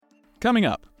Coming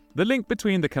up, the link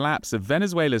between the collapse of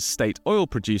Venezuela's state oil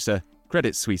producer,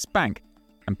 Credit Suisse Bank,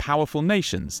 and powerful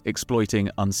nations exploiting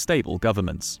unstable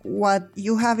governments. What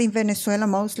you have in Venezuela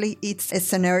mostly, it's a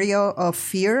scenario of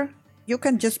fear. You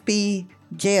can just be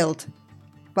jailed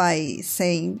by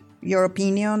saying your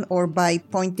opinion or by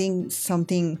pointing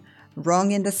something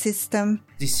wrong in the system.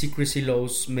 The secrecy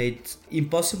laws made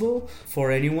impossible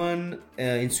for anyone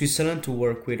in Switzerland to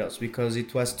work with us because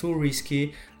it was too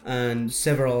risky, and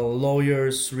several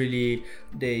lawyers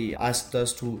they asked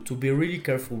us to be really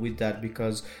careful with that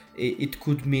because it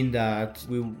could mean that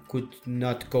we could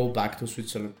not go back to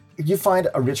Switzerland. If you find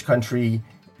a rich country,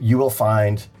 you will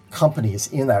find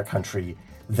companies in that country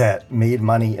that made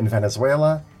money in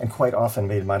Venezuela and quite often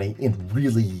made money in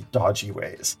really dodgy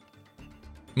ways.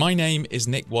 My name is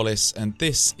Nick Wallace, and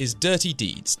this is Dirty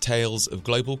Deeds, Tales of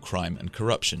Global Crime and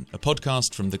Corruption, a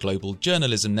podcast from the global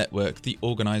journalism network, the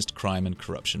Organised Crime and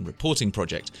Corruption Reporting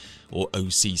Project, or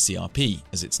OCCRP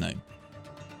as it's known.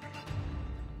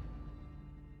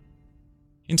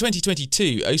 In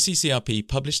 2022, OCCRP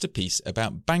published a piece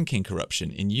about banking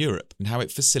corruption in Europe and how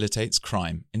it facilitates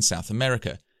crime in South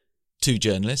America. Two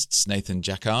journalists, Nathan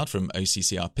Jacquard from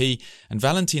OCCRP and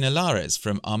Valentina Lares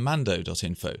from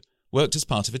Armando.info, worked as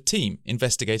part of a team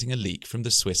investigating a leak from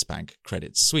the Swiss bank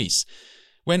Credit Suisse.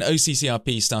 When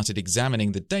OCCRP started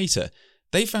examining the data,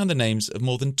 they found the names of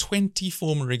more than 20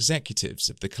 former executives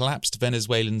of the collapsed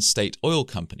Venezuelan state oil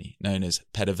company known as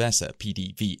PDVSA,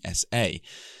 PDVSA.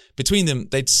 Between them,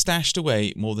 they'd stashed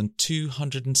away more than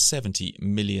 $270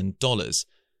 million.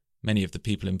 Many of the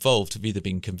people involved have either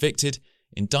been convicted,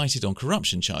 indicted on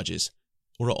corruption charges,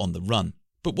 or are on the run.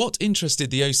 But what interested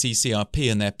the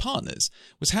OCCRP and their partners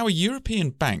was how a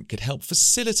European bank could help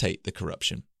facilitate the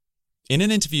corruption. In an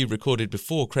interview recorded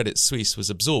before Credit Suisse was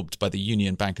absorbed by the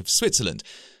Union Bank of Switzerland,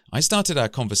 I started our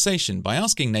conversation by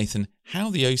asking Nathan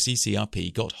how the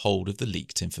OCCRP got hold of the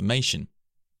leaked information.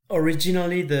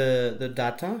 Originally, the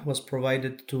data was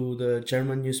provided to the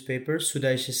German newspaper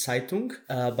Süddeutsche Zeitung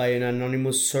by an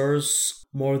anonymous source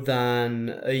more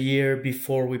than a year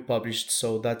before we published,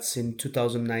 so that's in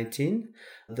 2019.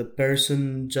 The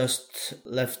person just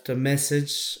left a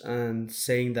message and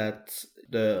saying that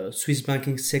the Swiss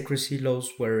banking secrecy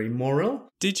laws were immoral.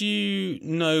 Did you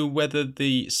know whether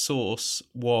the source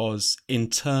was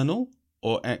internal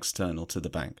or external to the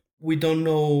bank? We don't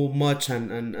know much,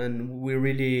 and we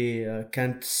really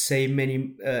can't say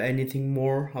anything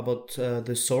more about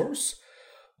the source.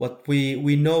 What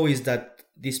we know is that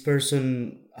this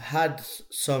person had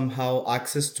somehow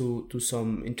access to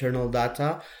some internal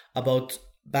data about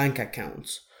bank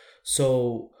accounts.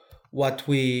 So what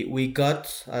we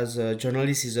got as a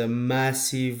journalist is a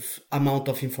massive amount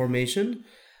of information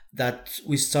that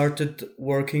we started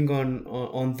working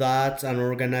on that and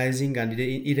organizing and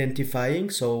identifying.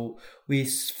 So we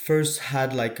first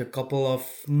had like a couple of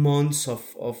months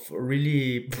of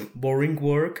really boring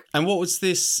work. And what was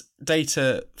this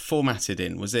data formatted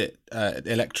in? Was it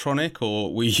electronic,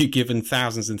 or were you given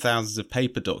thousands and thousands of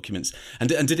paper documents? And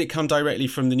did it come directly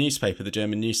from the newspaper, the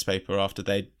German newspaper, after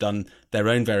they'd done their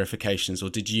own verifications? Or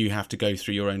did you have to go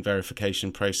through your own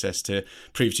verification process to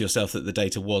prove to yourself that the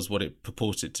data was what it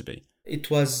purported to be? It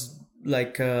was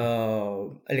like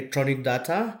electronic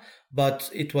data, but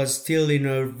it was still in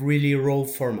a really raw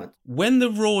format. When the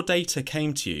raw data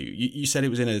came to you, you said it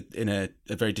was in a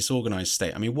very disorganized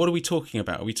state. I mean, what are we talking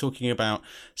about? Are we talking about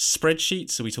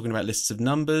spreadsheets? Are we talking about lists of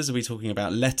numbers? Are we talking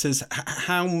about letters?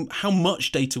 How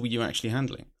much data were you actually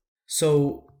handling?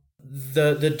 So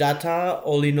the data,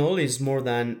 all in all, is more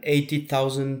than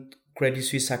 80,000 Credit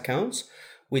Suisse accounts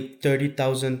with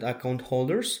 30,000 account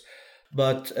holders.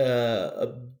 But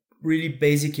really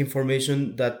basic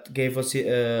information that gave us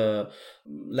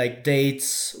like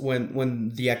dates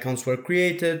when the accounts were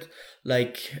created,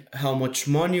 like how much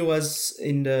money was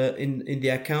in the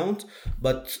account.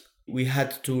 But we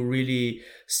had to really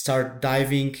start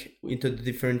diving into the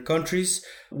different countries.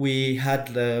 We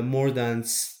had more than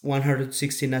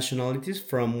 160 nationalities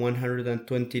from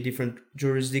 120 different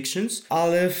jurisdictions.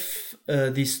 Aleph,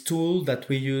 this tool that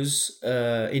we use,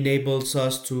 enables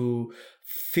us to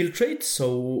filtrate,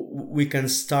 so we can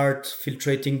start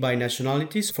filtrating by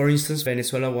nationalities. For instance,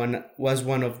 Venezuela was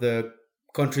one of the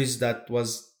countries that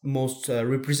was most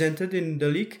represented in the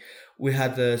leak. We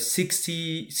had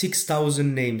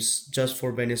 66,000 names just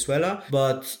for Venezuela.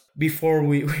 But before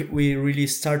we really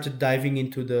started diving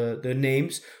into the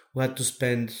names, we had to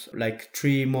spend like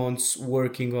 3 months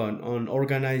working on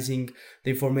organizing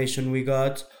the information we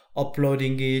got,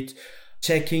 uploading it,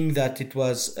 checking that it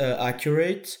was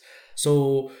accurate.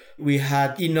 So we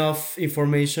had enough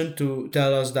information to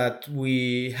tell us that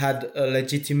we had a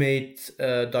legitimate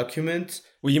document.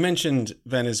 Well, you mentioned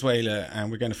Venezuela,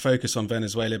 and we're going to focus on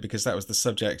Venezuela because that was the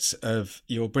subject of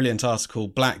your brilliant article,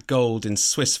 Black Gold in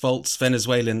Swiss Vaults,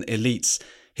 Venezuelan Elites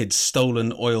Hid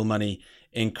Stolen Oil Money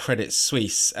in Credit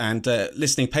Suisse. And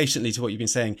listening patiently to what you've been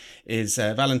saying is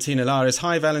Valentina Lares.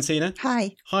 Hi, Valentina.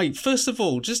 Hi. Hi. First of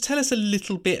all, just tell us a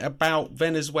little bit about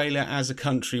Venezuela as a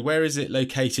country. Where is it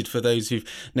located for those who've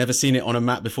never seen it on a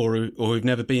map before or who've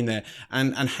never been there?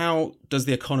 And how does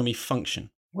the economy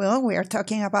function? Well, we are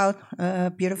talking about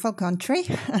a beautiful country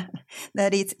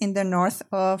that is in the north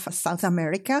of South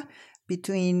America,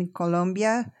 between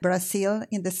Colombia, Brazil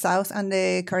in the south, and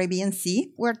the Caribbean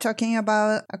Sea. We're talking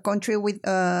about a country with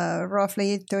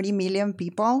roughly 30 million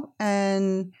people,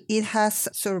 and it has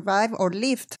survived or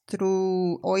lived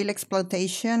through oil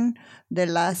exploitation the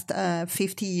last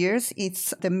 50 years.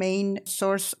 It's the main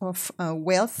source of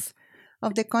wealth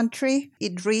of the country.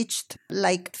 It reached,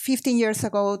 like 15 years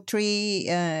ago, 3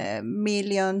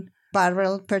 million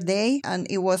barrels per day, and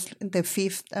it was the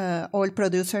fifth oil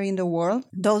producer in the world.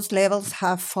 Those levels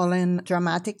have fallen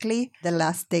dramatically the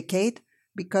last decade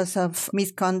because of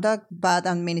misconduct, bad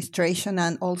administration,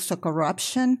 and also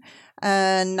corruption.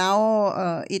 And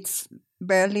now it's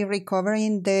barely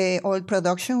recovering. The oil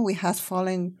production, we has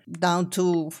fallen down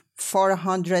to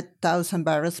 400,000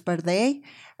 barrels per day.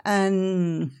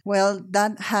 And well,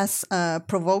 that has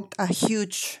provoked a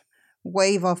huge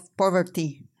wave of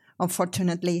poverty,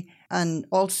 unfortunately, and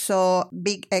also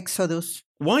big exodus.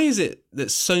 Why is it that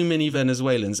so many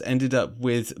Venezuelans ended up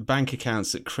with bank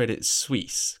accounts at Credit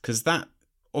Suisse? Because that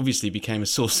obviously became a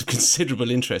source of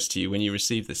considerable interest to you when you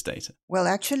received this data. Well,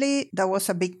 actually, that was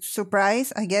a big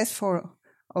surprise, I guess, for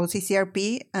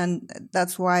OCCRP, and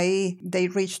that's why they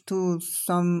reached to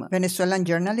some Venezuelan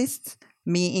journalists,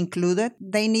 me included.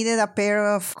 They needed a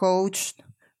pair of coached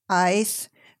eyes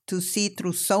to see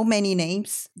through so many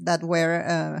names that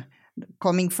were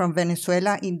coming from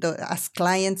Venezuela as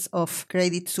clients of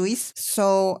Credit Suisse.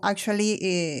 So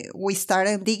actually, we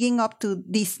started digging up to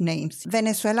these names.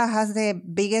 Venezuela has the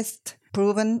biggest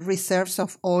proven reserves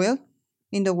of oil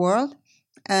in the world,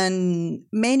 and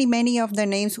many of the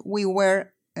names we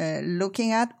were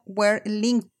looking at were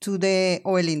linked to the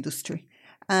oil industry,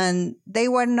 and they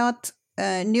were not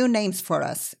new names for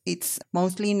us. It's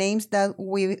mostly names that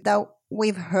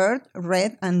we've heard,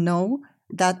 read, and know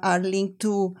that are linked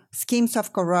to schemes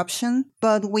of corruption.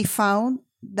 But we found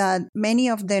that many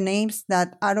of the names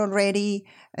that are already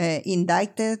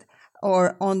indicted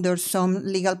or under some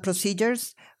legal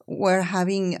procedures were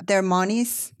having their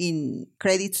monies in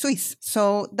Credit Suisse.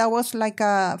 So that was like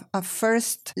a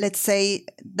first, let's say,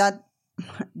 that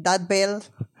bell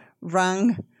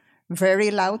rang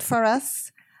very loud for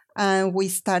us. And we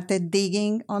started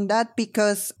digging on that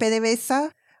because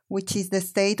PDVSA, which is the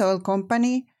state oil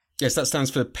company. Yes, that stands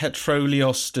for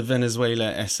Petróleos de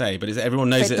Venezuela SA, but everyone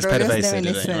knows it as PDVSA,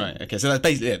 do they? Right. Okay, so that's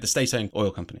basically the state-owned oil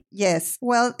company. Yes.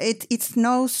 Well, it's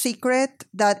no secret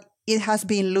that it has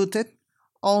been looted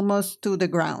almost to the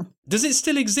ground. Does it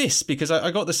still exist? Because I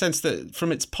got the sense that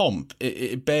from its pomp,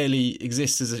 it barely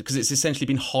exists because it's essentially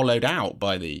been hollowed out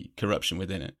by the corruption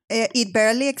within it. It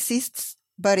barely exists,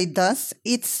 but it does.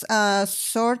 It's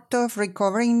sort of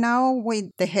recovering now with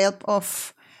the help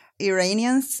of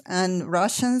Iranians and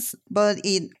Russians, but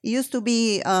it used to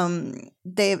be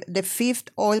the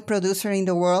fifth oil producer in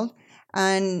the world,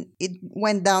 and it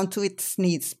went down to its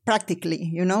knees practically.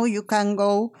 You know, you can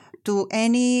go to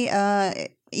any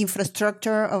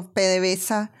infrastructure of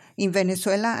PDVSA in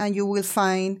Venezuela and you will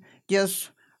find just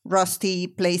rusty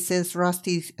places,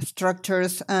 rusty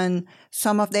structures, and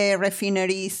some of the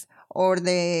refineries or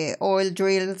the oil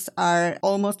drills are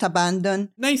almost abandoned.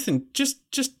 Nathan,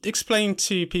 just explain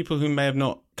to people who may have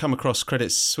not come across Credit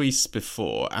Suisse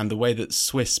before and the way that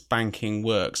Swiss banking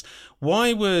works.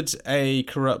 Why would a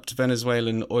corrupt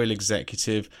Venezuelan oil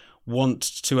executive want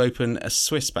to open a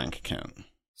Swiss bank account?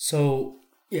 So,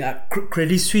 yeah,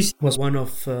 Credit Suisse was one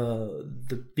of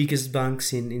the biggest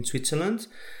banks in Switzerland,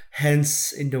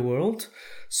 hence in the world.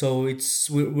 So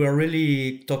we're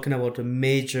really talking about a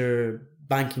major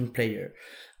banking player.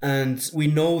 And we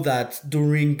know that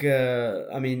during,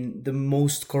 the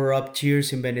most corrupt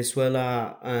years in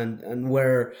Venezuela and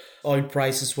where oil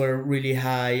prices were really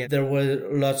high, there were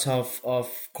lots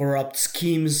of corrupt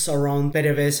schemes around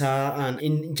PDVSA and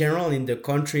in general in the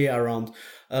country around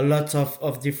a lot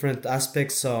of different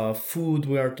aspects of food.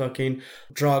 We are talking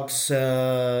drugs,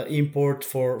 import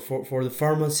for the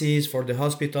pharmacies, for the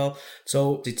hospital.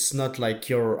 So it's not like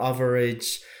your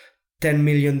average $10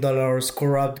 million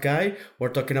corrupt guy. We're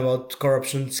talking about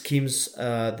corruption schemes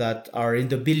that are in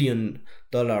the $1 billion.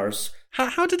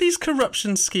 How do these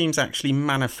corruption schemes actually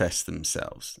manifest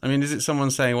themselves? I mean, is it someone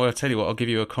saying, well, I'll tell you what, I'll give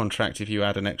you a contract if you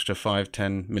add an extra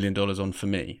 $5-10 million on for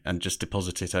me and just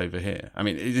deposit it over here? I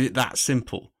mean, is it that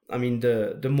simple? I mean,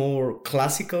 the more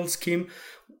classical scheme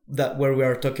that where we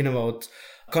are talking about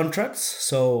contracts.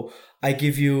 So I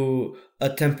give you a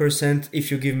 10% if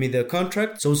you give me the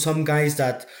contract. So some guys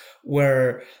that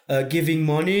were giving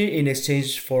money in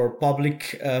exchange for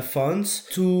public funds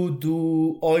to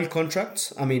do oil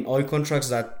contracts. I mean, oil contracts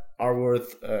that are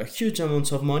worth huge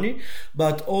amounts of money,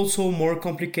 but also more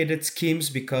complicated schemes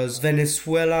because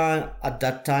Venezuela at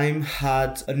that time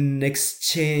had an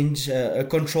exchange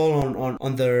control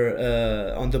on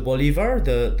the bolivar,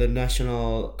 the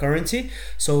national currency.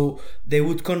 So they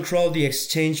would control the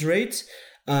exchange rate,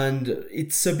 and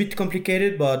it's a bit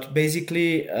complicated, but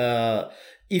basically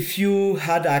if you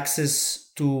had access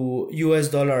to US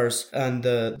dollars and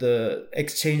the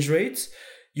exchange rates,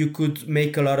 you could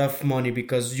make a lot of money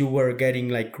because you were getting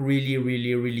like really,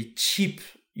 really, really cheap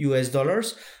US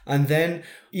dollars. And then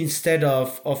instead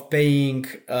of paying,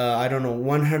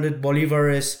 100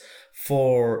 bolivares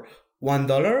for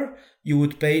 $1, you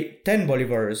would pay 10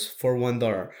 bolivares for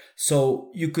 $1.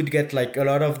 So you could get like a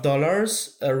lot of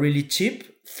dollars really cheap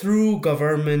through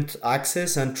government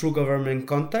access and through government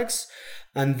contacts.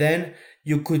 And then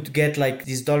you could get like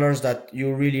these dollars that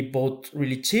you really bought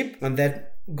really cheap and then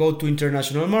go to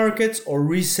international markets or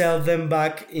resell them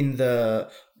back in the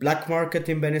black market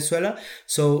in Venezuela.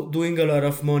 So doing a lot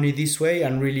of money this way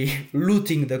and really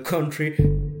looting the country.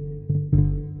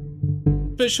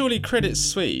 But surely Credit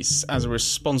Suisse, as a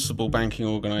responsible banking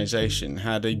organisation,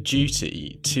 had a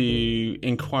duty to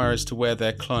inquire as to where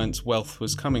their clients' wealth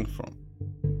was coming from.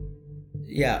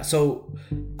 Yeah, so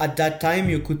at that time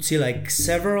you could see like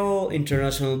several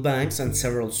international banks and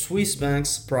several Swiss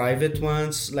banks, private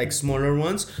ones, like smaller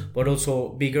ones, but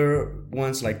also bigger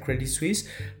ones like Credit Suisse,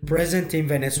 present in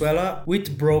Venezuela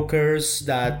with brokers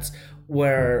that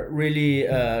were really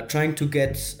trying to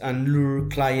get and lure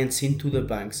clients into the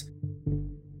banks.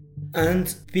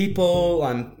 And people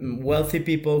and wealthy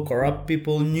people, corrupt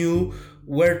people knew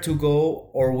where to go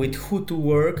or with who to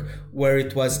work, where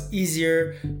it was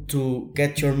easier to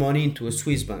get your money into a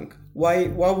Swiss bank. Why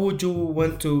would you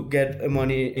want to get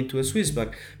money into a Swiss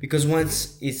bank? Because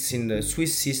once it's in the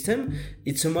Swiss system,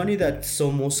 it's a money that's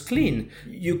almost clean.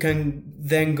 You can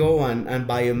then go and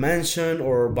buy a mansion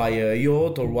or buy a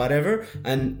yacht or whatever,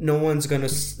 and no one's gonna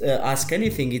ask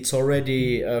anything. It's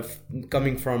already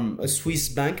coming from a Swiss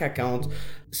bank account.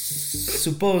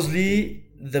 Supposedly,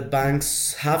 the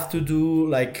banks have to do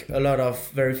like a lot of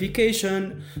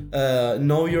verification,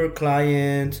 know your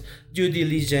client, due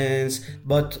diligence,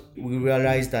 but we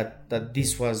realized that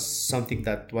this was something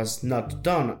that was not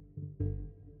done.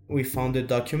 We found a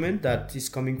document that is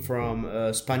coming from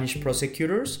Spanish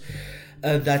prosecutors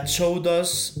that showed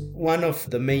us one of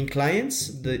the main clients.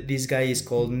 This guy is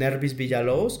called Nervis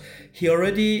Villalobos. He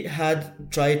already had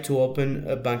tried to open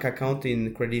a bank account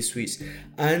in Credit Suisse,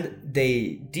 and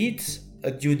they did a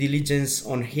due diligence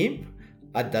on him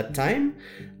at that time.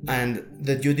 And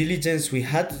the due diligence, we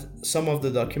had some of the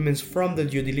documents from the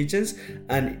due diligence,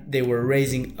 and they were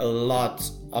raising a lot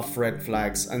of red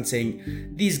flags and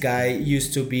saying this guy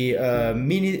used to be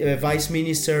a vice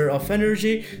minister of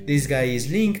energy, this guy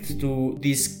is linked to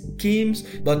these schemes,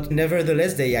 but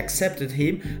nevertheless they accepted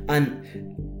him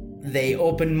and they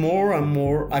opened more and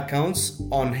more accounts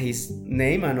on his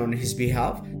name and on his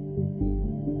behalf.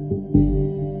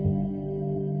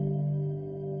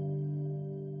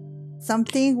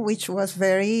 Something which was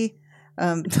very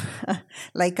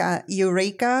like a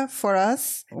eureka for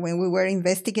us when we were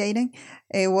investigating,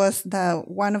 it was that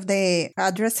one of the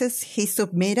addresses he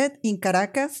submitted in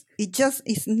Caracas,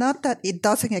 it's not that it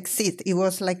doesn't exist. It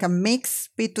was like a mix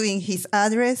between his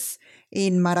address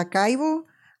in Maracaibo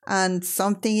and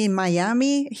something in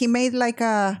Miami. He made like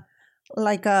a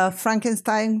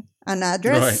Frankenstein an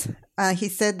address. Right. He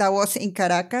said that was in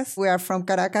Caracas. We are from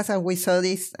Caracas and we saw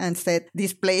this and said,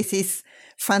 this place is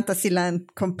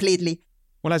Fantasyland completely.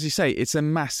 Well, as you say, it's a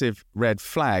massive red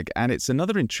flag, and it's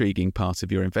another intriguing part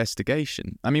of your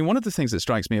investigation. I mean, one of the things that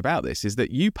strikes me about this is that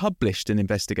you published an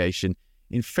investigation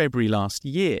in February last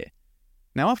year.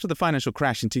 Now, after the financial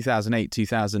crash in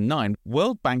 2008-2009,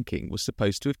 world banking was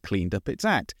supposed to have cleaned up its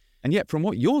act. And yet, from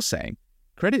what you're saying,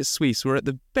 Credit Suisse were at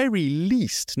the very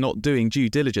least not doing due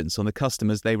diligence on the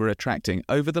customers they were attracting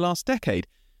over the last decade,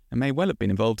 and may well have been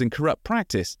involved in corrupt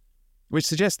practice, which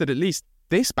suggests that at least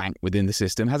this bank within the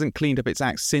system hasn't cleaned up its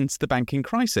act since the banking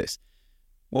crisis.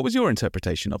 What was your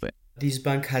interpretation of it? This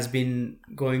bank has been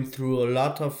going through a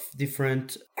lot of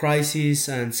different crises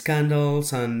and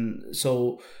scandals, and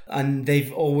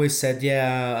they've always said,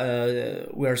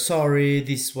 we're sorry,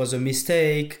 this was a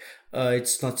mistake,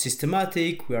 it's not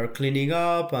systematic, we are cleaning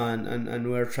up,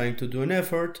 and we're trying to do an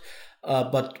effort.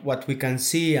 But what we can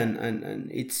see,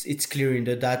 and it's clear in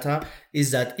the data,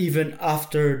 is that even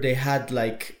after they had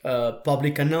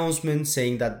public announcements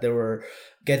saying that they were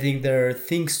getting their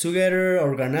things together,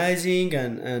 organizing,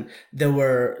 and they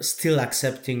were still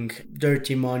accepting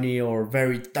dirty money or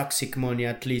very toxic money,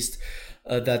 at least,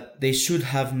 that they should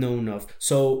have known of.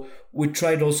 So we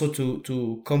tried also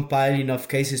to compile enough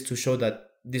cases to show that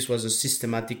this was a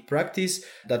systematic practice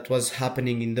that was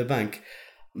happening in the bank.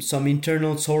 Some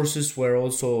internal sources were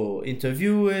also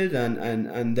interviewed,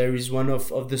 and there is one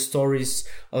of the stories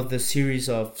of the series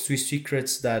of Swiss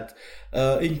Secrets that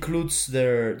includes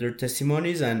their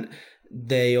testimonies, and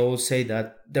they all say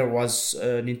that there was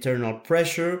an internal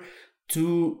pressure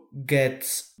to get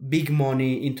big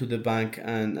money into the bank,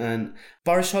 and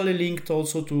partially linked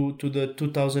also to the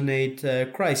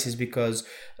 2008 crisis, because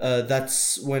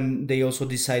that's when they also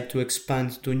decide to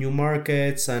expand to new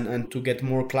markets and to get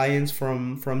more clients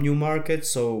from new markets.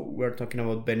 So we're talking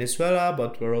about Venezuela,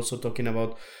 but we're also talking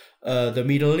about the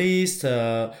Middle East,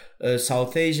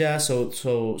 South Asia,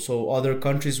 so other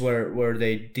countries where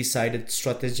they decided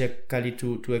strategically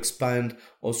to expand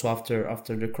also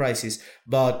after the crisis.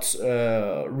 But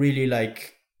really,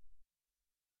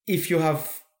 if you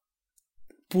have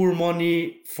poor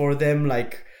money for them,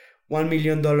 like $1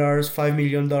 million, $5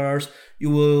 million, you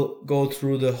will go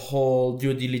through the whole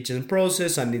due diligence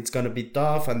process, and it's gonna be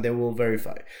tough, and they will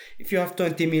verify. If you have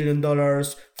 $20 million,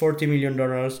 $40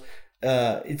 million,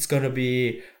 it's going to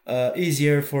be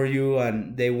easier for you,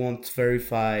 and they won't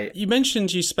verify. You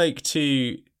mentioned you spoke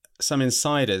to some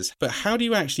insiders, but how do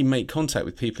you actually make contact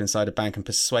with people inside a bank and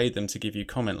persuade them to give you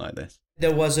comment like this?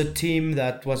 There was a team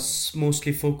that was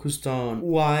mostly focused on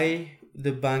why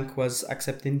the bank was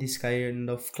accepting this kind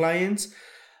of clients.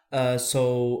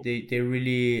 So they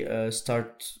really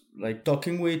start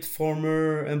talking with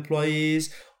former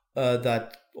employees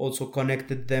that also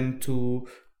connected them to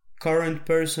current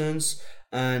persons,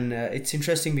 and it's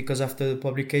interesting because after the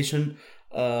publication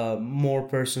more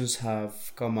persons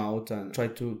have come out and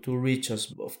tried to reach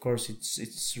us. Of course,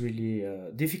 it's really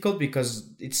difficult,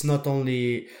 because it's not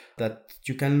only that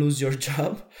you can lose your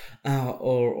job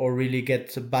or really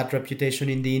get a bad reputation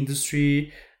in the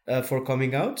industry for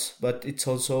coming out, but it's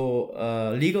also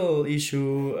a legal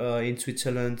issue in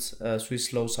Switzerland.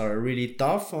 Swiss laws are really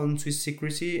tough on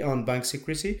bank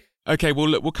secrecy. Okay, well,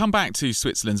 look, we'll come back to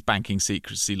Switzerland's banking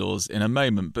secrecy laws in a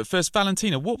moment. But first,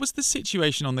 Valentina, what was the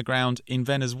situation on the ground in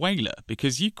Venezuela?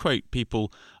 Because you quote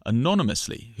people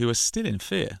anonymously who are still in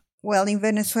fear. Well, in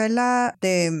Venezuela,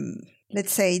 the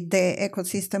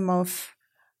ecosystem of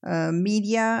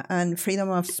media and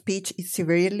freedom of speech is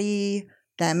severely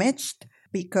damaged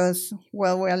because, we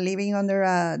are living under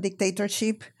a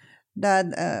dictatorship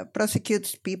that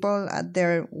prosecutes people at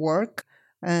their work,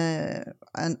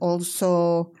 and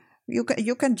also you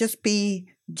can just be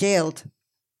jailed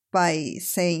by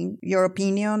saying your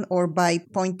opinion or by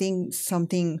pointing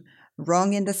something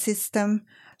wrong in the system.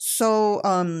 So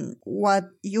what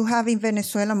you have in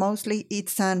Venezuela mostly,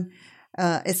 it's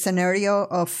a scenario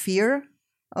of fear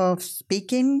of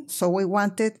speaking. So we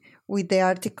wanted with the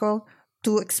article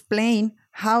to explain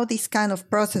how these kind of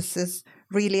processes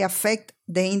really affect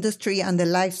the industry and the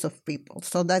lives of people.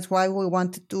 So that's why we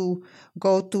wanted to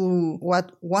go to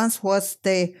what once was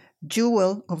the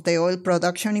jewel of the oil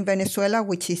production in Venezuela,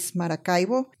 which is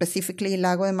Maracaibo, specifically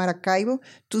Lago de Maracaibo,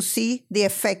 to see the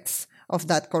effects of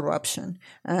that corruption.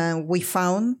 We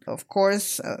found, of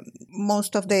course,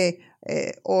 most of the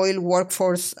oil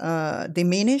workforce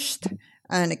diminished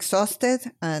and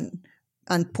exhausted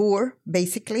and poor,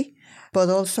 basically. But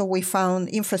also we found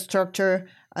infrastructure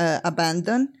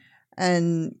abandoned.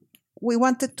 And we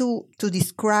wanted to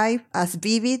describe as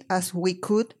vivid as we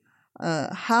could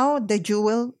how the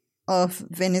jewel of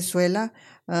Venezuela,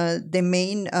 the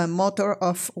main motor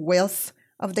of wealth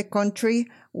of the country,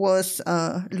 was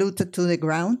looted to the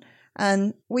ground.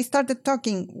 And we started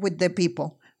talking with the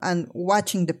people and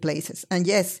watching the places. And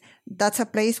yes, that's a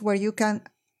place where you can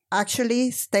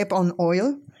actually step on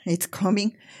oil. It's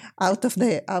coming out of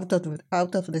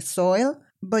the soil,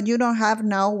 but you don't have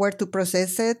now where to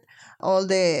process it. All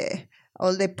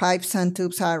the pipes and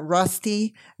tubes are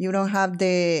rusty. You don't have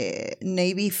the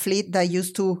Navy fleet that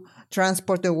used to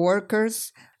transport the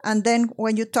workers. And then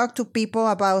when you talk to people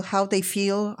about how they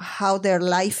feel, how their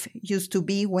life used to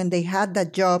be when they had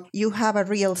that job, you have a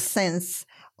real sense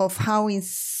of how in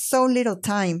so little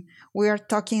time, we are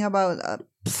talking about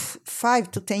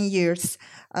 5 to 10 years,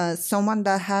 someone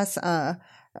that has,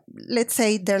 let's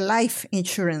say, their life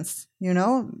insurance,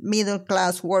 middle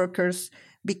class workers,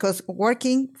 because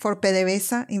working for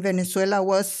PDVSA in Venezuela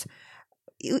was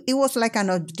like an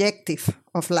objective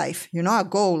of life, a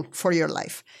goal for your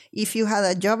life. If you had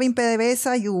a job in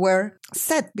PDVSA, you were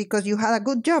set because you had a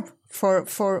good job for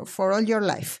all your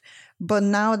life. But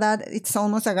now that it's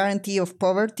almost a guarantee of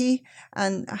poverty,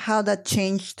 and how that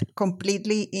changed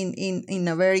completely in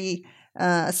a very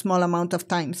small amount of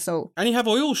time. So, and you have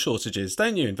oil shortages,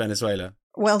 don't you, in Venezuela?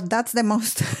 Well, that's the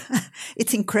most,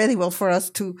 it's incredible for us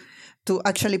to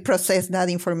actually process that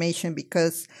information,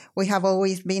 because we have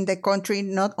always been the country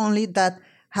not only that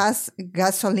has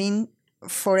gasoline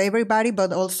for everybody,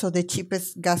 but also the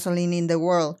cheapest gasoline in the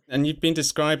world. And you've been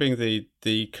describing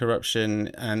the corruption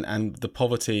and the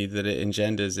poverty that it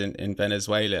engenders in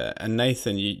Venezuela. And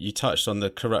Nathan, you touched on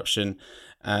the corruption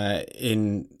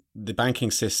in the banking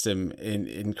system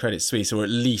in Credit Suisse, or at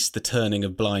least the turning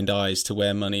of blind eyes to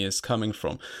where money is coming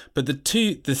from. But the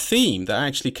theme that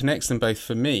actually connects them both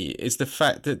for me is the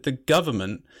fact that the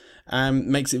government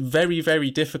makes it very, very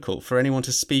difficult for anyone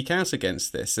to speak out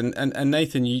against this. And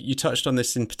Nathan, you touched on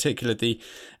this in particular,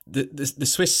 the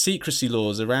Swiss secrecy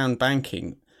laws around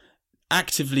banking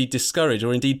actively discourage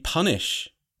or indeed punish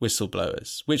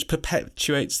whistleblowers, which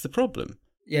perpetuates the problem.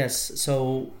 Yes,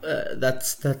 so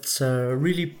that's a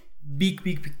really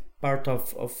big part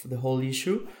of the whole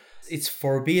issue. It's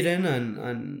forbidden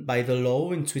and by the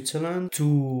law in Switzerland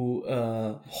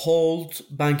to hold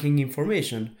banking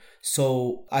information.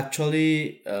 So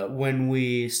actually, when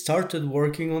we started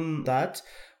working on that,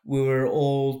 we were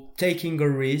all taking a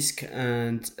risk,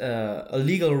 and a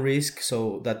legal risk,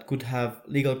 so that could have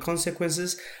legal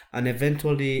consequences and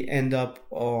eventually end up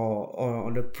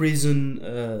on a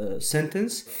prison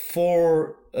sentence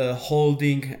for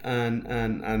holding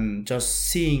and just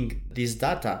seeing this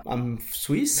data. I'm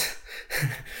Swiss,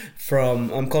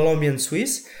 I'm Colombian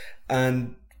Swiss,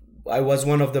 and I was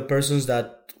one of the persons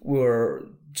that were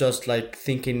just like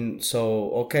thinking, so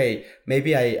okay,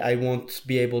 maybe I won't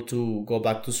be able to go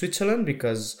back to Switzerland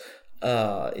because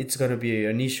it's gonna be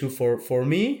an issue for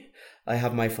me. I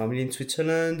have my family in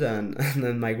Switzerland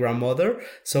and my grandmother,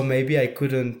 so maybe I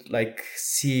couldn't like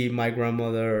see my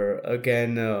grandmother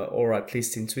again, or at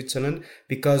least in Switzerland,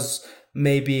 because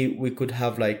maybe we could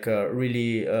have like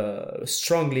really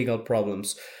strong legal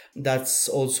problems. That's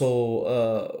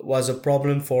also was a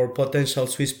problem for potential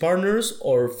Swiss partners,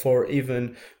 or for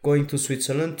even going to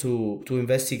Switzerland to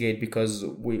investigate, because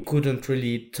we couldn't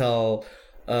really tell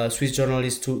Swiss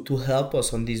journalists to help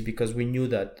us on this, because we knew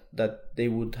that they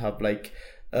would have like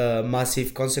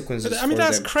massive consequences. But, I mean,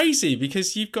 that's crazy,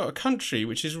 because you've got a country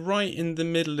which is right in the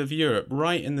middle of Europe,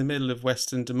 right in the middle of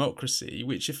Western democracy,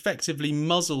 which effectively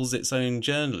muzzles its own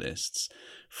journalists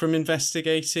from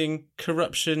investigating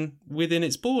corruption within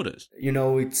its borders.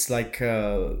 It's like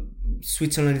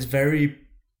Switzerland is very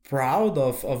proud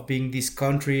of being this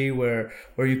country where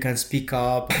you can speak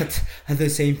up, but at the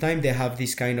same time they have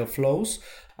these kind of laws.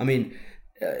 I mean,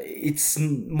 it's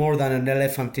more than an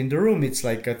elephant in the room. It's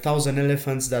like 1,000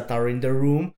 elephants that are in the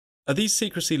room. Are these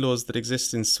secrecy laws that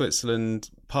exist in Switzerland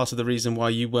part of the reason why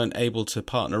you weren't able to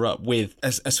partner up with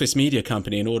a Swiss media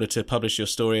company in order to publish your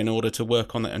story, in order to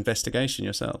work on that investigation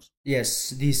yourselves? Yes,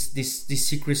 these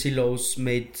secrecy laws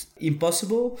made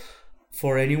impossible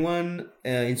for anyone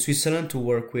in Switzerland to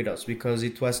work with us, because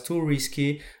it was too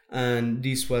risky, and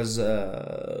this was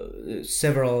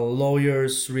several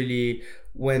lawyers really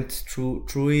went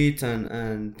through it,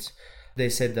 and they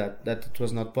said that it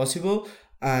was not possible,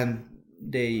 and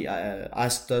they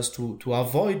asked us to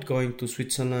avoid going to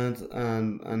Switzerland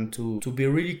and to be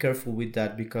really careful with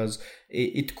that, because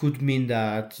it could mean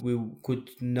that we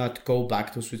could not go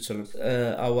back to Switzerland.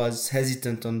 I was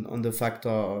hesitant on the fact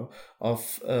of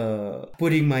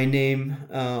putting my name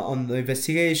on the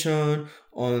investigation,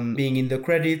 on being in the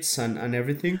credits and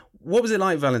everything. What was it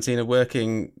like, Valentina,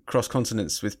 working cross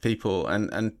continents with people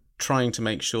and trying to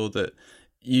make sure that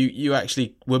you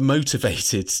actually were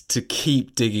motivated to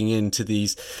keep digging into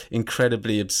these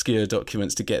incredibly obscure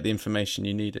documents to get the information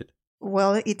you needed?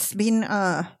 Well, it's been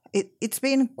it's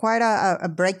been quite a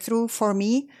breakthrough for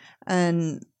me,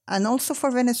 and also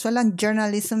for Venezuelan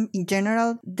journalism in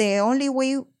general. The only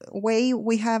way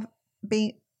we have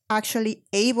been actually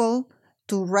able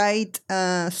to write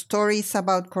stories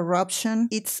about corruption,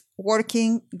 it's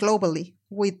working globally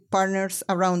with partners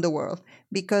around the world,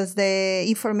 because the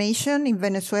information in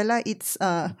Venezuela, it's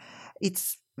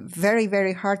very,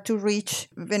 very hard to reach.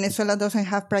 Venezuela doesn't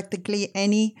have practically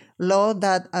any law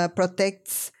that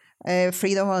protects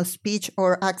freedom of speech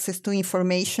or access to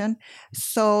information.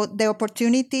 So the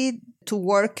opportunity to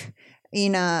work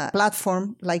in a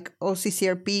platform like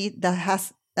OCCRP that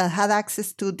has had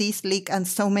access to this leak and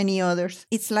so many others,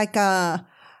 it's like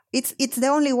it's the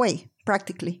only way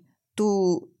practically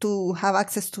to have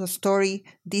access to a story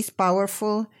this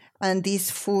powerful and this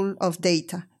full of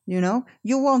data. You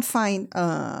won't find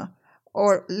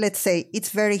or let's say it's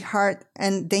very hard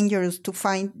and dangerous to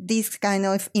find this kind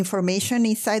of information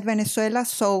inside Venezuela.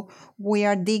 So we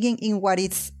are digging in what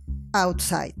is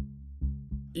outside.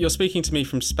 You're speaking to me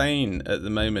from Spain at the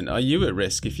moment. Are you at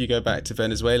risk if you go back to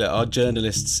Venezuela? Are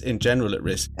journalists in general at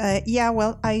risk?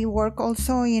 Well, I work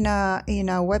also in a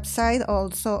website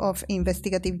also of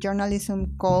investigative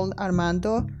journalism called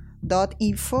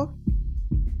armando.info.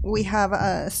 We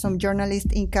have some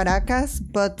journalists in Caracas,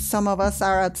 but some of us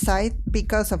are outside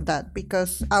because of that,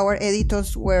 because our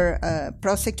editors were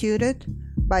prosecuted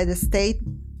by the state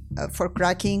for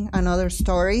cracking another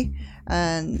story,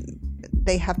 and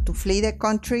they have to flee the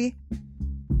country.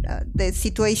 The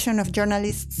situation of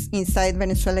journalists inside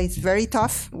Venezuela is very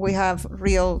tough. We have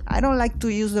I don't like to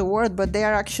use the word, but they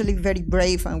are actually very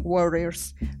brave and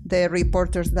warriors, the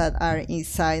reporters that are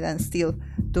inside and still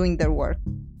doing their work.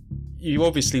 You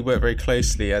obviously work very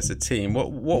closely as a team.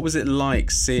 What was it like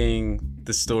seeing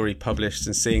the story published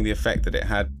and seeing the effect that it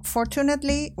had?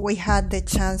 Fortunately, we had the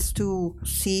chance to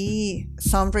see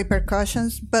some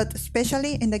repercussions, but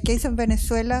especially in the case of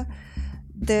Venezuela,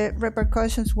 the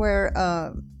repercussions were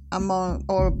among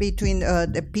or between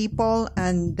the people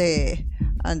and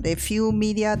the few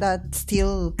media that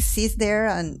still exist there,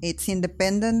 and it's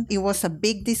independent. It was a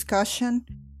big discussion.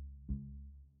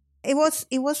 It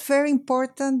was very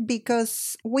important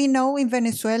because we know in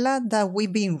Venezuela that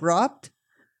we've been robbed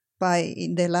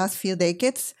in the last few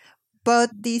decades, but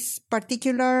this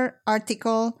particular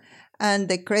article and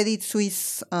the Credit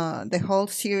Suisse, the whole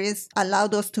series,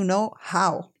 allowed us to know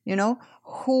how,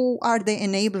 who are the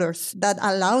enablers that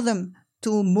allow them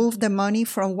to move the money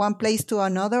from one place to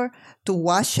another, to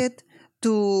wash it,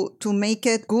 to make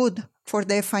it good for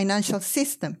the financial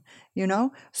system.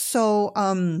 So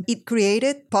it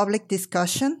created public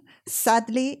discussion.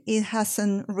 Sadly, it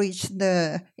hasn't reached in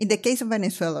the case of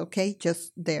Venezuela, okay,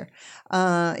 just there,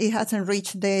 it hasn't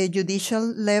reached the judicial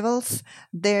levels.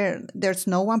 There's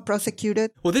no one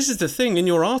prosecuted. Well, this is the thing. In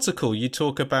your article, you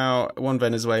talk about one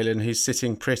Venezuelan who's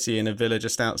sitting pretty in a villa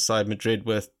just outside Madrid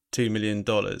worth $2 million,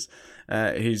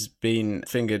 who's been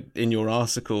fingered in your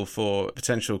article for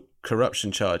potential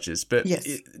corruption charges, but yes,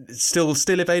 still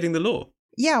evading the law.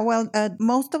 Yeah, well,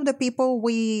 most of the people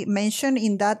we mentioned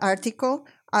in that article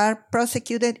are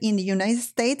prosecuted in the United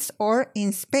States or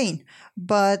in Spain.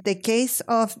 But the case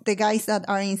of the guys that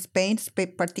are in Spain,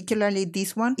 particularly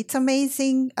this one, it's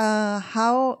amazing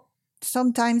how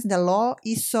sometimes the law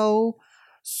is so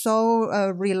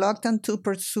reluctant to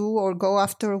pursue or go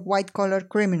after white-collar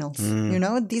criminals.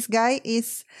 This guy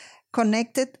is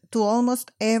connected to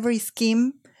almost every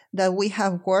scheme that we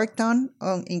have worked on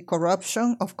in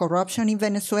corruption in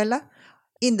Venezuela,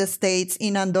 in the States,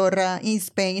 in Andorra, in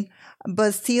Spain,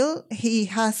 but still he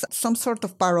has some sort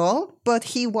of parole, but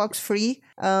he walks free.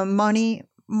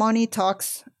 Money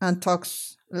talks and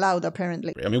talks loud,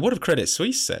 apparently. I mean, what have Credit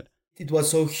Suisse said? It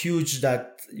was so huge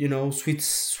that,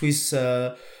 Swiss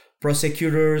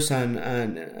prosecutors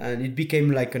and it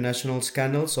became like a national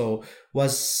scandal. So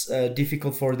was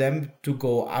difficult for them to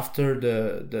go after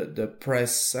the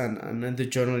press and the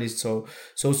journalists.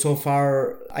 So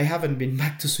far I haven't been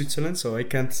back to Switzerland, so I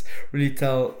can't really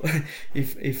tell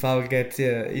if I'll get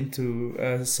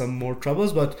into some more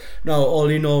troubles. But no, all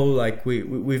in all, like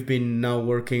we've been now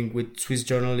working with Swiss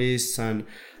journalists, and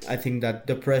I think that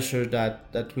the pressure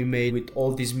that we made with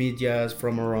all these medias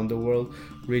from around the world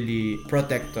really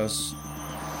protect us.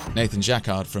 Nathan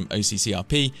Jacquard from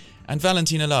OCCRP and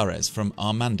Valentina Lares from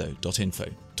Armando.info,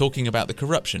 talking about the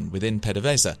corruption within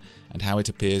PDVSA and how it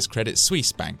appears Credit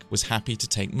Suisse Bank was happy to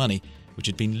take money which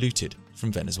had been looted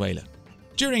from Venezuela.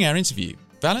 During our interview,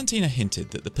 Valentina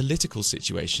hinted that the political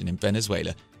situation in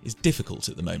Venezuela is difficult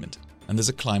at the moment, and there's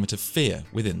a climate of fear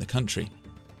within the country.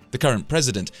 The current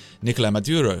president, Nicolás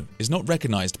Maduro, is not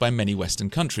recognized by many Western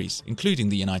countries, including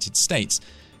the United States,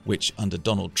 which under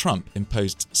Donald Trump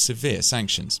imposed severe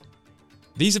sanctions.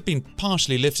 These have been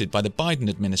partially lifted by the Biden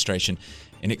administration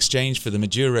in exchange for the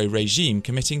Maduro regime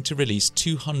committing to release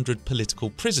 200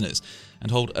 political prisoners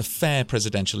and hold a fair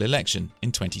presidential election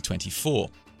in 2024.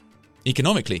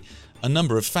 Economically, a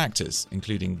number of factors,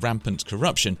 including rampant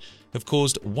corruption, have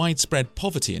caused widespread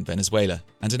poverty in Venezuela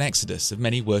and an exodus of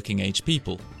many working-age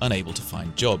people unable to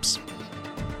find jobs.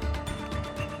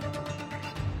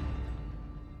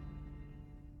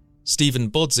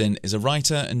 Stephen Bodzin is a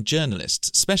writer and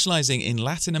journalist specialising in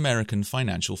Latin American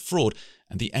financial fraud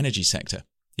and the energy sector.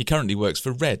 He currently works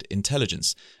for Red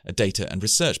Intelligence, a data and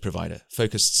research provider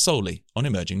focused solely on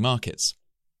emerging markets.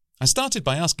 I started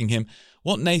by asking him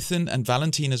what Nathan and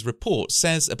Valentina's report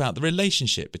says about the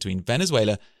relationship between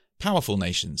Venezuela, powerful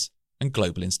nations, and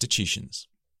global institutions.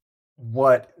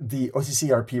 What the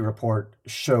OCCRP report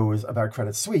shows about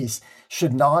Credit Suisse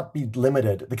should not be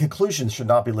limited, the conclusions should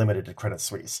not be limited to Credit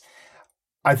Suisse.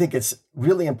 I think it's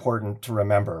really important to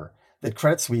remember that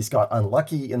Credit Suisse got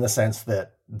unlucky in the sense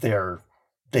that their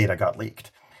data got leaked,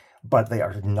 but they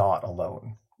are not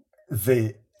alone.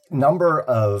 The number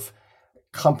of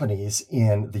companies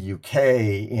in the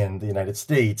UK, in the United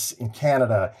States, in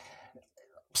Canada,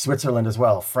 Switzerland as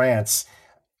well, France,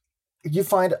 you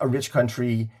find a rich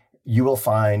country, you will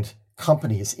find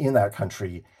companies in that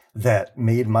country that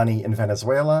made money in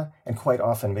Venezuela and quite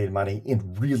often made money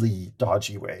in really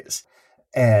dodgy ways.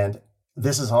 And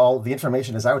this is all, the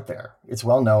information is out there. It's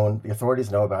well known. The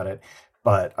authorities know about it,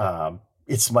 but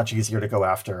it's much easier to go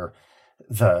after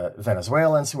the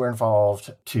Venezuelans who are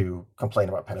involved, to complain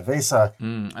about PDVSA.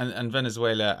 And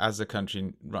Venezuela as a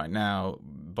country right now,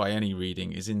 by any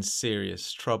reading, is in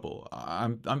serious trouble.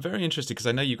 I'm very interested because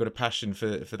I know you've got a passion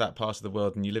for that part of the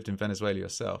world and you lived in Venezuela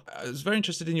yourself. I was very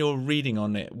interested in your reading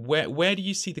on it. Where do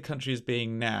you see the country as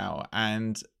being now?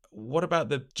 And what about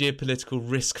the geopolitical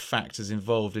risk factors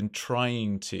involved in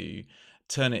trying to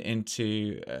turn it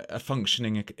into a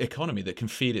functioning economy that can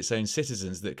feed its own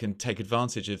citizens, that can take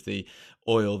advantage of the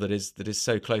oil that is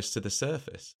so close to the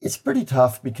surface? It's pretty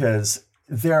tough because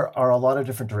there are a lot of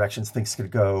different directions things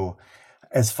could go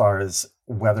as far as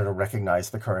whether to recognize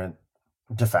the current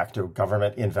de facto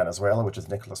government in Venezuela, which is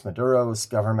Nicolas Maduro's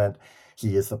government.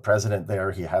 He is the president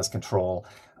there. He has control.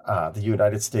 The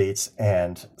United States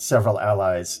and several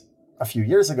allies a few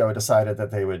years ago decided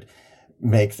that they would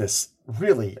make this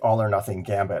really all or nothing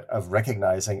gambit of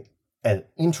recognizing an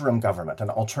interim government,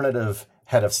 an alternative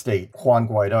head of state, Juan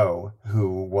Guaido,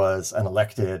 who was an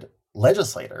elected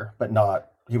legislator,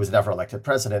 he was never elected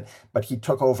president, but he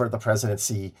took over the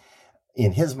presidency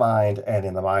in his mind and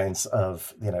in the minds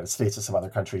of the United States and some other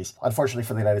countries. Unfortunately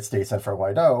for the United States and for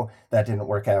Guaido, that didn't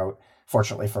work out.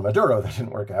 Fortunately for Maduro, that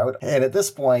didn't work out. And at this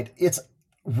point, it's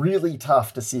really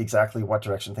tough to see exactly what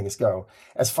direction things go.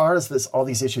 As far as all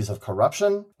these issues of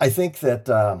corruption, I think that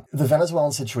the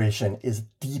Venezuelan situation is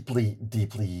deeply,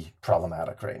 deeply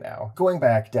problematic right now. Going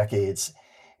back decades,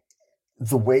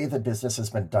 the way that business has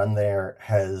been done there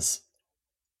has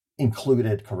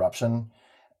included corruption,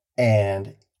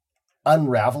 and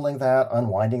unraveling that,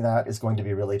 unwinding that is going to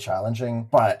be really challenging.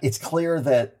 But it's clear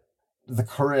that the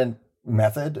current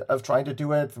method of trying to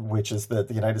do it, which is that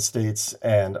the United States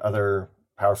and other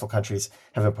powerful countries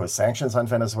have imposed sanctions on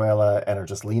Venezuela and are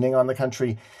just leaning on the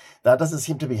country, that doesn't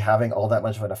seem to be having all that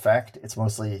much of an effect. It's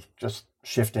mostly just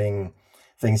shifting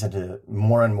things into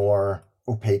more and more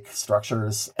opaque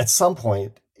structures. At some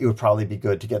point, it would probably be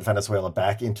good to get Venezuela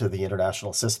back into the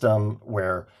international system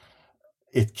where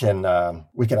we can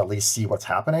at least see what's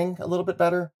happening a little bit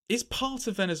better. Is part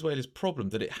of Venezuela's problem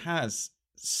that it has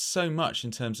so much in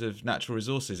terms of natural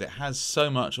resources? It has so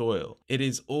much oil. It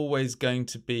is always going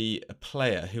to be a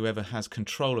player, whoever has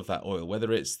control of that oil,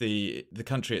 whether it's the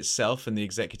country itself and the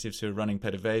executives who are running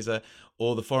PDVSA,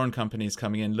 or the foreign companies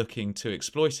coming in looking to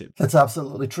exploit it. That's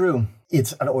absolutely true.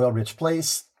 It's an oil-rich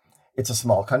place. It's a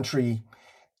small country.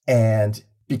 And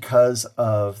because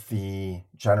of the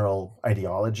general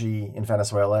ideology in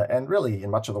Venezuela and really in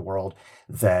much of the world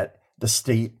that the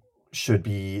state should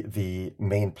be the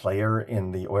main player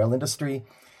in the oil industry,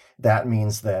 that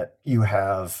means that you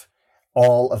have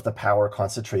all of the power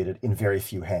concentrated in very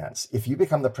few hands. If you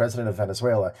become the president of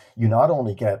Venezuela, you not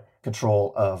only get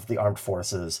control of the armed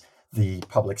forces, the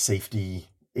public safety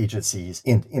agencies,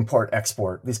 import,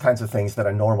 export, these kinds of things that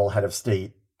a normal head of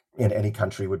state in any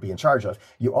country would be in charge of.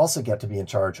 You also get to be in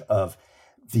charge of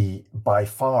the by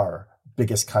far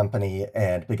biggest company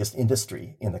and biggest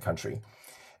industry in the country.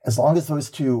 As long as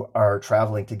those two are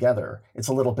traveling together, it's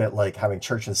a little bit like having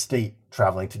church and state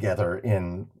traveling together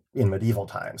in medieval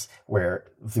times, where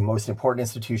the most important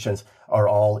institutions are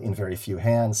all in very few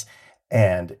hands.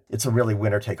 And it's a really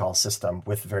winner-take-all system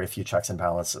with very few checks and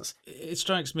balances. It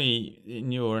strikes me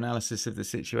in your analysis of the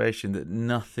situation that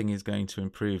nothing is going to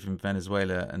improve in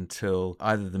Venezuela until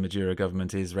either the Maduro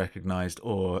government is recognized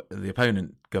or the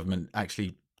opponent government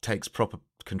actually takes proper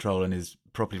control and is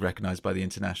properly recognised by the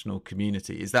international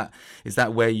community. Is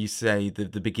that where you say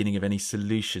the beginning of any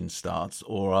solution starts,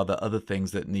 or are there other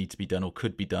things that need to be done or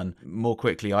could be done more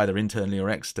quickly, either internally or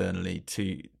externally,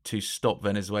 to stop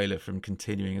Venezuela from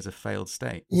continuing as a failed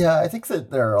state? Yeah, I think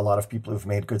that there are a lot of people who've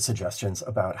made good suggestions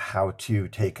about how to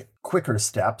take quicker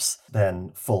steps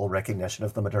than full recognition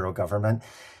of the Maduro government.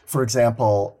 For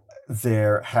example,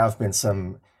 there have been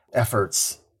some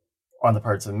efforts on the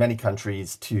parts of many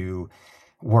countries to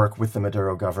work with the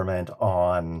Maduro government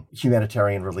on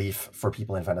humanitarian relief for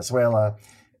people in Venezuela.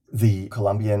 The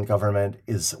Colombian government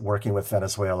is working with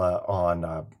Venezuela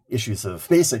on issues of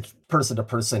basic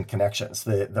person-to-person connections.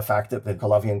 The fact that the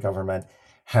Colombian government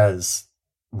has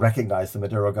recognized the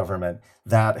Maduro government,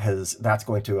 that's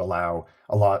going to allow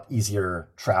a lot easier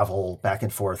travel back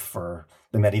and forth for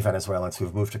the many Venezuelans who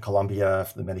have moved to Colombia,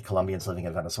 for the many Colombians living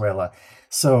in Venezuela.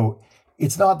 So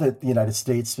it's not that the United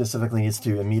States specifically needs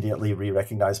to immediately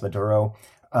re-recognize Maduro.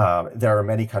 There are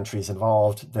many countries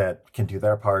involved that can do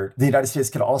their part. The United States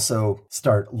can also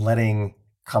start letting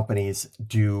companies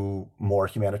do more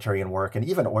humanitarian work and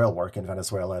even oil work in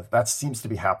Venezuela. That seems to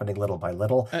be happening little by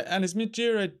little. And is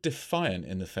Maduro defiant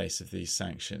in the face of these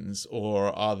sanctions, or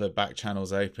are the back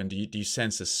channels open? Do you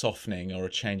sense a softening or a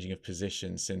changing of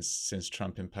position since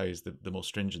Trump imposed the more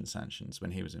stringent sanctions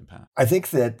when he was in power? I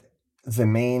think that the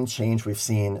main change we've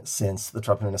seen since the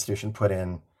Trump administration put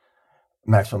in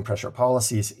maximum pressure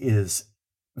policies is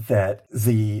that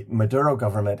the Maduro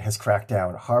government has cracked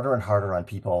down harder and harder on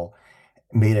people,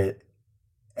 made it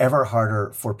ever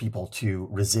harder for people to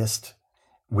resist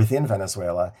within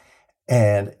Venezuela.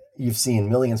 And you've seen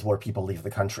millions more people leave the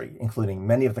country, including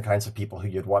many of the kinds of people who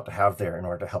you'd want to have there in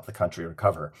order to help the country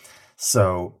recover.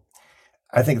 So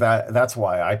I think that's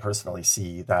why I personally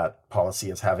see that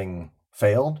policy as having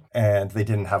failed, and they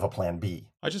didn't have a plan B.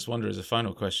 I just wonder, as a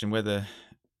final question, whether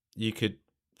you could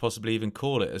possibly even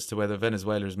call it as to whether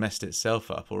Venezuela has messed itself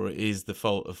up, or it is the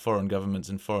fault of foreign governments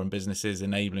and foreign businesses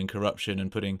enabling corruption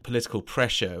and putting political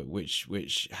pressure,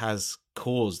 which has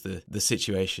caused the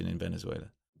situation in Venezuela.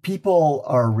 People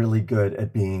are really good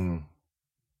at being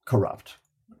corrupt.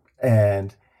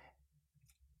 And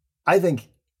I think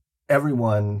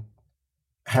everyone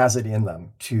has it in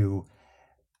them to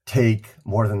take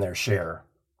more than their share,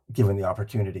 given the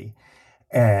opportunity.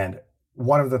 And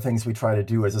one of the things we try to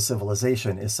do as a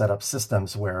civilization is set up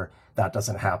systems where that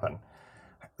doesn't happen.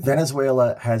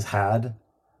 Venezuela has had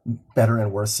better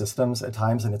and worse systems at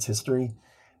times in its history.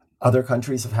 Other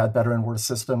countries have had better and worse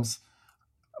systems,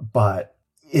 but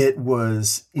it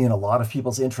was in a lot of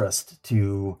people's interest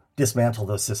to dismantle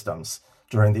those systems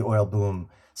during the oil boom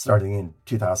starting in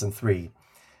 2003.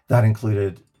 That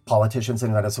included politicians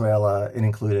in Venezuela, it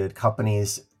included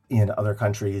companies in other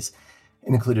countries,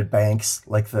 it included banks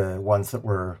like the ones that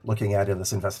we're looking at in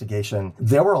this investigation.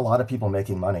 There were a lot of people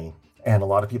making money and a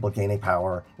lot of people gaining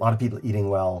power, a lot of people eating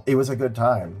well. It was a good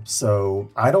time. So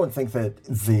I don't think that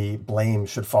the blame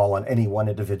should fall on any one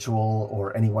individual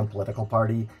or any one political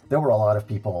party. There were a lot of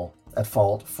people at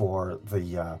fault for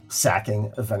the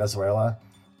sacking of Venezuela.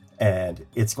 And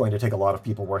it's going to take a lot of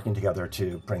people working together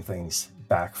to bring things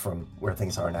back from where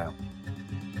things are now.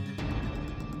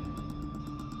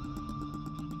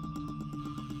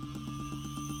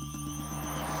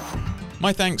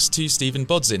 My thanks to Stephen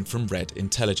Bodzin from Red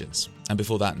Intelligence, and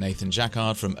before that Nathan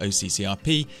Jacquard from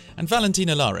OCCRP and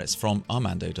Valentina Lares from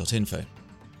Armando.info.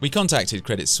 We contacted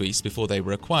Credit Suisse before they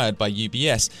were acquired by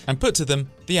UBS and put to them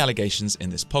the allegations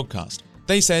in this podcast.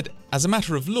 They said, as a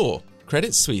matter of law,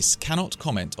 Credit Suisse cannot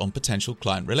comment on potential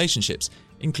client relationships,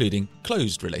 including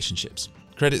closed relationships.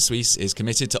 Credit Suisse is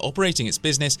committed to operating its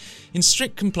business in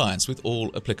strict compliance with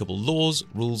all applicable laws,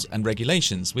 rules and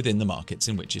regulations within the markets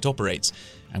in which it operates,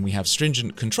 and we have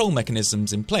stringent control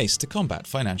mechanisms in place to combat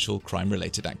financial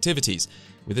crime-related activities,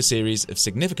 with a series of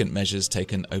significant measures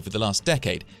taken over the last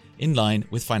decade in line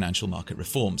with financial market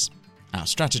reforms. Our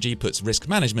strategy puts risk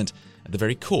management at the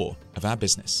very core of our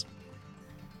business.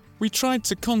 We tried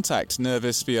to contact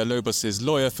Nervis Villalobos'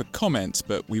 lawyer for comment,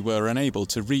 but we were unable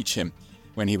to reach him.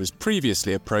 When he was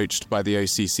previously approached by the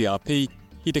OCCRP,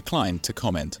 he declined to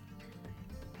comment.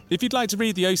 If you'd like to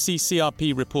read the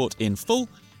OCCRP report in full,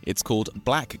 it's called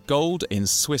Black Gold in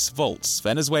Swiss Vaults,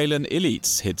 Venezuelan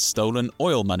Elites Hid Stolen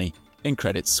Oil Money in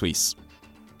Credit Suisse.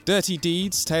 Dirty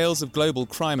Deeds, Tales of Global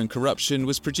Crime and Corruption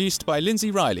was produced by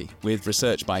Lindsay Riley, with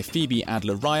research by Phoebe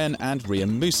Adler-Ryan and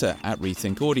Riam Musa at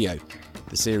Rethink Audio.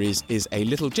 The series is a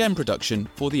Little Gem production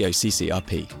for the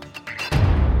OCCRP.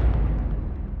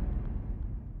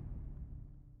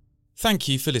 Thank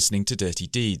you for listening to Dirty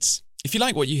Deeds. If you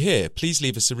like what you hear, please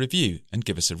leave us a review and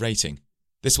give us a rating.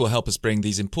 This will help us bring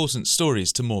these important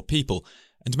stories to more people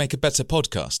and make a better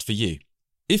podcast for you.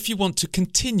 If you want to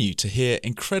continue to hear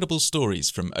incredible stories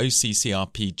from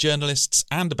OCCRP journalists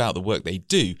and about the work they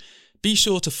do, be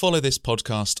sure to follow this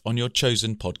podcast on your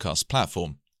chosen podcast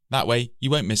platform. That way,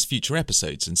 you won't miss future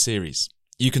episodes and series.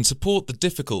 You can support the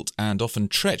difficult and often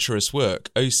treacherous work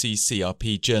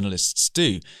OCCRP journalists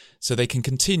do so they can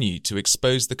continue to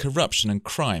expose the corruption and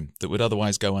crime that would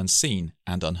otherwise go unseen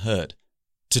and unheard.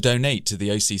 To donate to the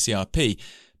OCCRP,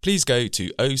 please go to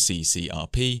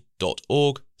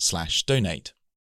occrp.org/donate.